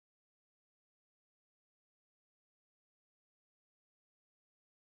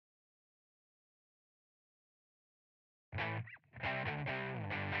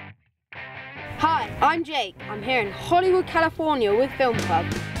Hi, I'm Jake. I'm here in Hollywood, California with Film Club.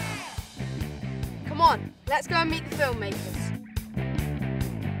 Come on, let's go and meet the filmmakers.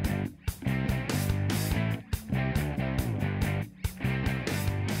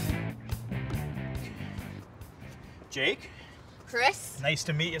 Jake? Chris? Nice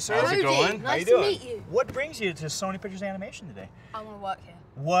to meet you, sir. How's it going? Nice to meet you. What brings you to Sony Pictures Animation today? I want to work here.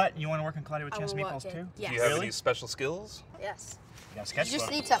 What? You want to work on Claudia with I Chance wanna work Meatballs here. too? Yes. Do you have Really? any special skills? Yes. You got a You sketchbook.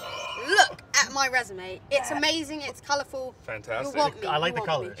 just need to look at my resume. It's amazing, it's colourful. Fantastic. You want me. I like you the want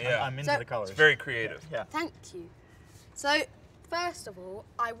colors. me. Yeah. I'm into So- the colors. It's very creative. Yeah. Thank you. So, first of all,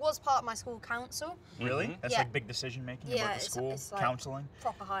 I was part of my school council. Really? Mhm. That's Yeah. like big decision making Yeah, about the school, it's like counseling.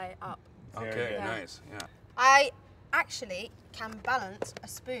 proper high up. Okay, Very good. nice. Yeah. I actually can balance a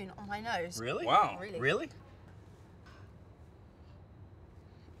spoon on my nose. Really? Wow. Really? Really?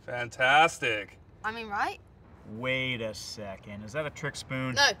 Fantastic. I mean, right? Wait a second. Is that a trick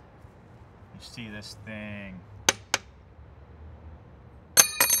spoon? No. You see this thing?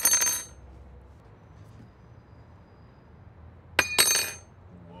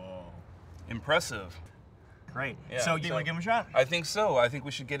 Whoa. Impressive. Great. Yeah, So, do you want to give him a shot? I think so. I think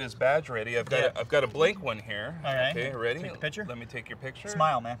we should get his badge ready. I've got a blank one here. All right. Okay, ready? Take the picture? Let me take your picture.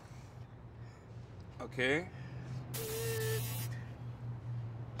 Smile, man. Okay.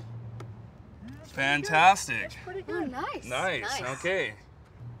 Fantastic. Pretty Oh, good. nice. Nice. Okay.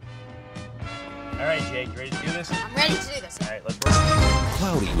 All right, Jake, you ready to do this? I'm ready to do this. All right, let's work.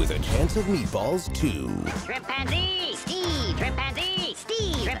 Cloudy with a chance of meatballs, too. Chimpanzee, Steve, chimpanzee,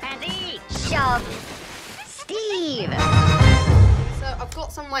 Steve, chimpanzee, shove, Steve. So I've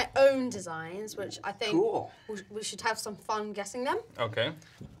got some of my own designs, which I think Cool. we should have some fun guessing them. Okay.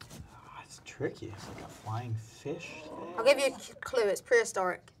 It's tricky. It's like a flying fish. I'll give you a clue. It's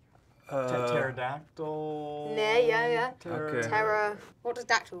prehistoric. Pterodactyl. Yeah. Okay. Terra. What does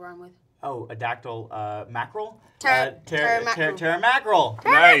dactyl rhyme with? Oh, a dactyl mackerel? Pteramackerel. Pteramackerel.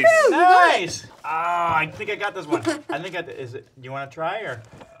 Nice. Nice. Ah, I think I got this one. I think is it? You want to try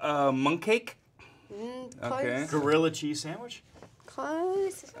or Monk cake. Close. Okay. gorilla cheese sandwich?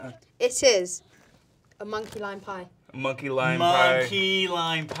 Close. It is a monkey lime pie. Monkey lime pie. Monkey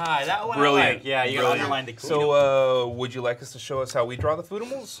lime pie. That one. Brilliant. I like. Yeah, you Brilliant. underlined the clue. So, would you like us to show us how we draw the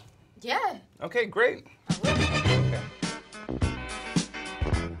foodimals? Yeah. Okay, great.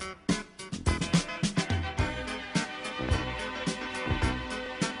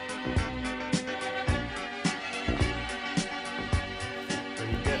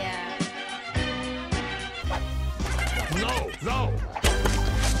 Yeah. No!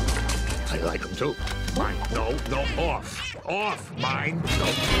 I like them too. Mine. No, off. Mine.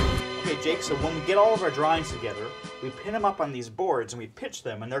 No. Okay, Jake, so when we get all of our drawings together, we pin them up on these boards and we pitch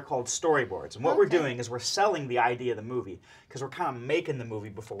them, and they're called storyboards. And what we're doing is we're selling the idea of the movie, because we're kind of making the movie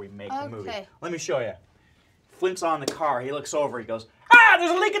before we make the movie. Okay. Let me show you. Flint's on the car. He looks over. He goes, "Ah,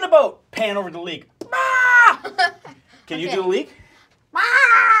 there's a leak in the boat." Pan over the leak. Ah! Can you do the leak?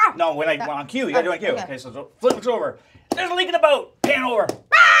 Ah! No, when on cue. You gotta do it on cue. Okay. Okay, so Flint looks over. There's a leak in the boat. Pan over.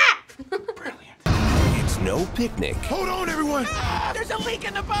 Ah! Brilliant. It's no picnic. Hold on, everyone. There's a leak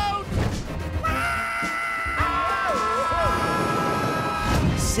in the boat.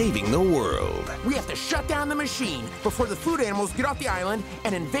 Saving the world. We have to shut down the machine before the food animals get off the island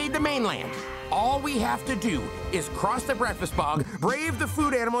and invade the mainland. All we have to do is cross the breakfast bog, brave the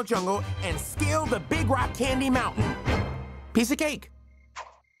food animal jungle, and scale the Big Rock Candy Mountain. Piece of cake.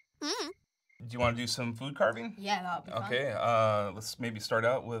 Do you want to do some food carving? Yeah, that'll be fun. Okay, let's maybe start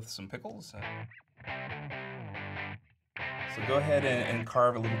out with some pickles. So go ahead and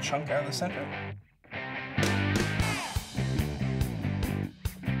carve a little chunk out of the center.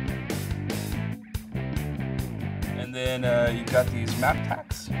 And then you've got these map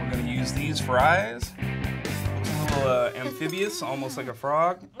tacks. We're going to use these for eyes. Looks a little amphibious, almost like a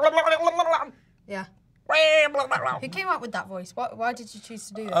frog. Yeah. Who came up with that voice? Why did you choose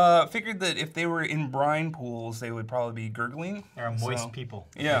to do that? Figured that if they were in brine pools, they would probably be gurgling. They're a moist So- people.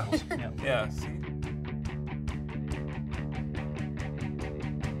 Yeah, Yeah. yeah. See?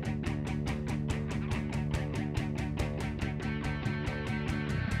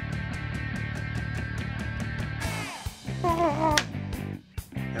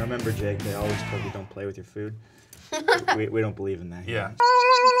 Now remember, Jake, they always told you don't play with your food. we don't believe in that. Yeah.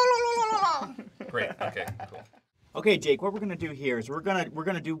 Great, okay, cool. Okay, Jake, what we're gonna do here is we're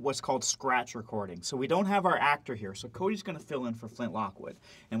gonna do what's called scratch recording. So we don't have our actor here, so Cody's gonna fill in for Flint Lockwood.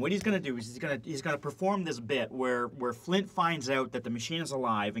 And what he's gonna do is he's gonna perform this bit where Flint finds out that the machine is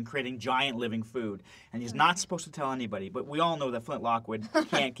alive and creating giant living food. And he's not supposed to tell anybody, but we all know that Flint Lockwood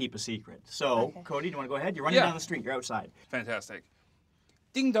can't keep a secret. So, okay. Cody, do you wanna go ahead? You're running down the street, you're outside. Fantastic.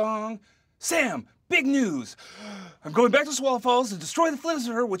 Ding dong. Sam, big news! I'm going back to Swallow Falls to destroy the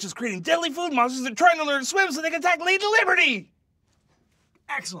Flintstone, which is creating deadly food monsters that are trying to learn to swim so they can attack Lady Liberty!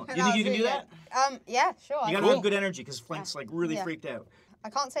 Excellent. You think you can do that? Yeah, sure. You gotta have good energy because Flint's like really freaked out.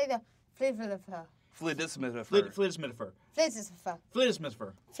 I can't say the flivilifer. Flidismidifer. Flidismidifer. Flizzifer.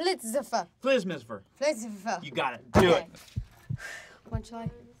 Flidismidifer. Flizzifer. Flidismidifer. Flizzifer. You got it. Do it. When shall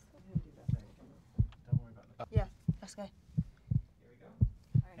I? Yeah, let's go.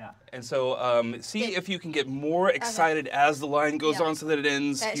 Yeah. And so, see if you can get more excited as the line goes on so that it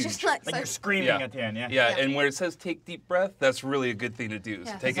ends It's huge. just like you're screaming at the end, Yeah, and where it says take deep breath, that's really a good thing to do.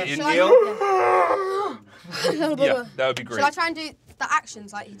 So take an Shall inhale. Yeah, that would be great. Shall I try and do the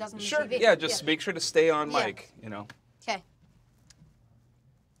actions like he does on the TV? Yeah, just make sure to stay on mic, you know. Okay.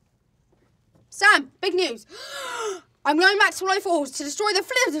 Sam, big news. I'm going back to Swallow Falls to destroy the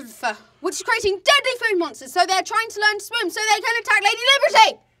Flizzifer, which is creating deadly food monsters, so they're trying to learn to swim so they can attack Lady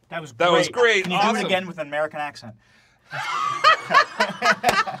Liberty! That was great. That was great. Can you do it again with an American accent?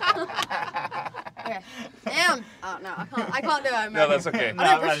 Okay. Oh, no, I can't do it American. No, that's okay. I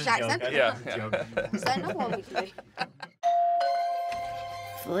know British accent. Yeah. Is there another one we can do?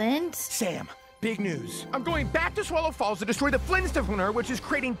 Flint? Sam, big news. I'm going back to Swallow Falls to destroy the Flintstone, which is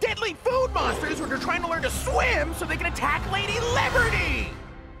creating deadly food monsters who are trying to learn to swim so they can attack Lady Liberty!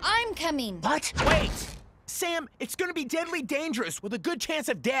 I'm coming. What? Wait! Sam, it's gonna be deadly dangerous with a good chance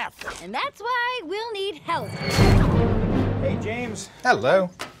of death. And that's why we'll need help. Hey, James. Hello.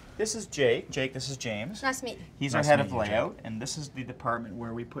 This is Jake. Jake, this is James. Nice to meet you. He's our head of layout, and this is the department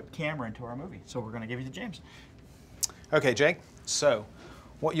where we put camera into our movie. So we're going to give you to James. Okay, Jake. So,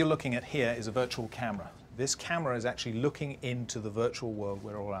 what you're looking at here is a virtual camera. This camera is actually looking into the virtual world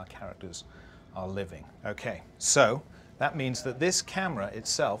where all our characters are living. Okay, so that means that this camera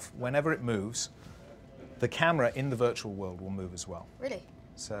itself, whenever it moves, the camera in the virtual world will move as well. Really?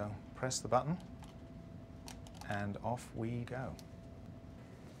 So, press the button, and off we go.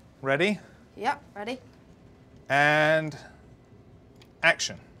 Ready? Yep, ready. And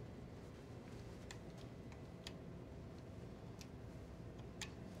action.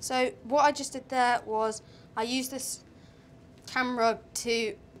 So what I just did there was I used this camera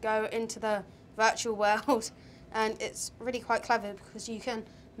to go into the virtual world, and it's really quite clever because you can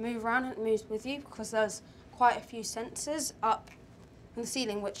move around and it moves with you because there's quite a few sensors up in the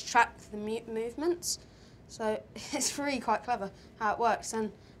ceiling which track the movements. So it's really quite clever how it works,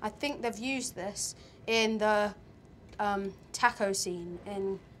 and I think they've used this in the taco scene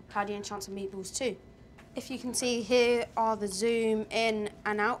in Cloudy and Chance of Meatballs too. If you can see, here are the zoom in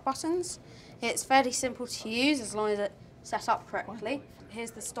and out buttons. It's fairly simple to use as long as it's set up correctly.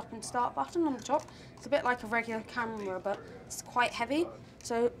 Here's the stop and start button on the top. It's a bit like a regular camera, but it's quite heavy.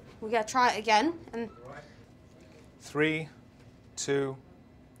 So we're going to try it again. And 3, 2,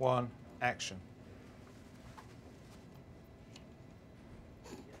 1, action.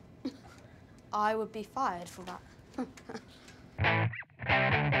 I would be fired for that. Oh,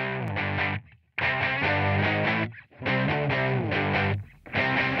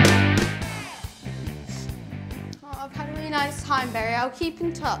 I've had a really nice time, Barry. I'll keep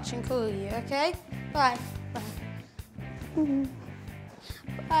in touch and call you, okay? Bye. Bye.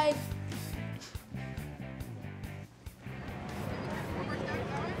 Bye.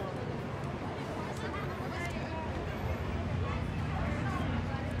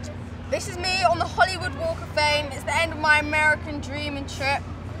 This is me on the Hollywood Walk of Fame. It's the end of my American dream and trip.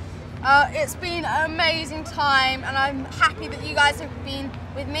 It's been an amazing time, and I'm happy that you guys have been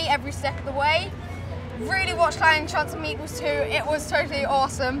with me every step of the way. Really watch Cloudy and Chance of Meatballs too. It was totally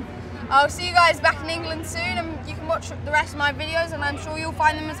awesome. I'll see you guys back in England soon, and you can watch the rest of my videos, and I'm sure you'll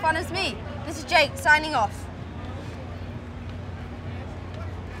find them as fun as me. This is Jake signing off.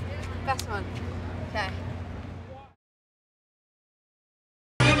 Best one. Okay.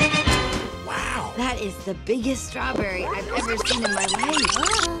 That is the biggest strawberry I've ever seen in my life.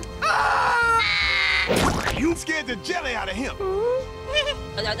 You scared the jelly out of him.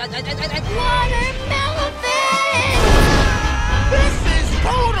 Watermelon! This is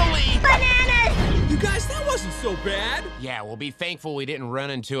totally Bananas! You guys, that wasn't so bad. Yeah, we'll be thankful we didn't run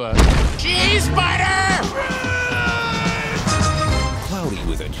into a cheese spider! Cloudy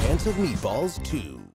with a Chance of Meatballs 2.